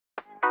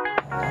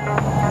This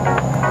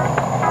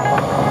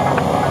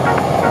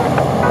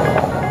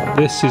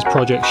is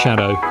Project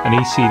Shadow, an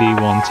E.C.D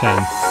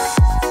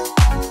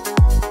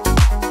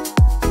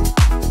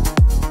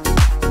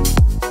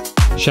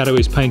 110. Shadow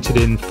is painted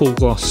in full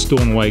gloss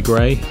Stoneway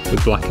grey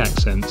with black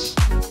accents.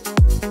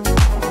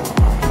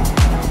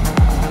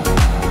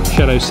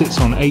 Shadow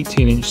sits on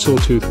 18-inch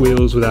sawtooth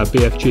wheels with our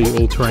BFG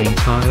all-terrain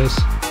tyres.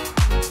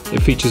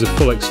 It features a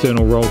full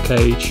external roll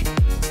cage,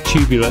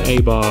 tubular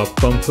A-bar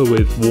bumper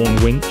with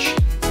worn winch,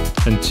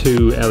 and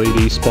 2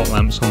 LED spot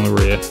lamps on the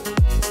rear.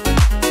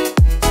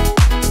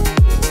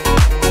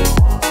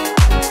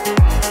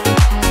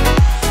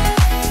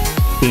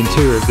 The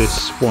interior of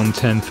this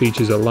 110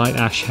 features a light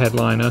ash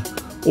headliner,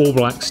 all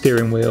black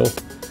steering wheel,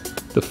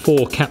 the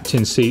 4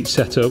 captain seats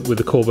set up with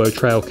the Corvo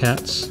trail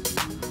cats,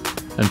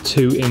 and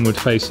 2 inward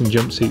facing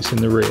jump seats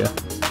in the rear.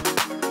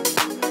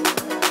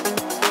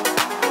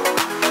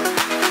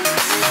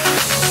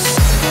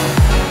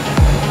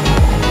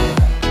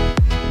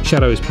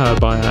 Shadow is powered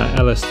by our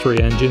LS3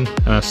 engine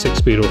and our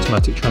 6-speed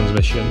automatic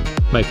transmission,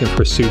 making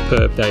for a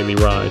superb daily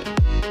ride.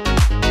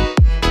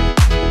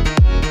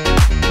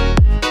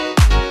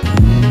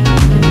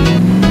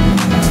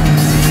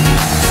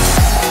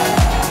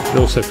 It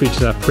also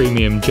features our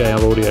premium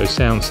JL audio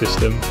sound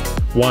system,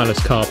 wireless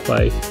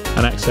CarPlay,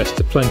 and access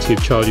to plenty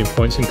of charging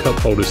points and cup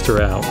holders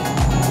throughout,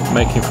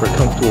 making for a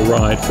comfortable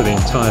ride for the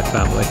entire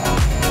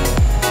family.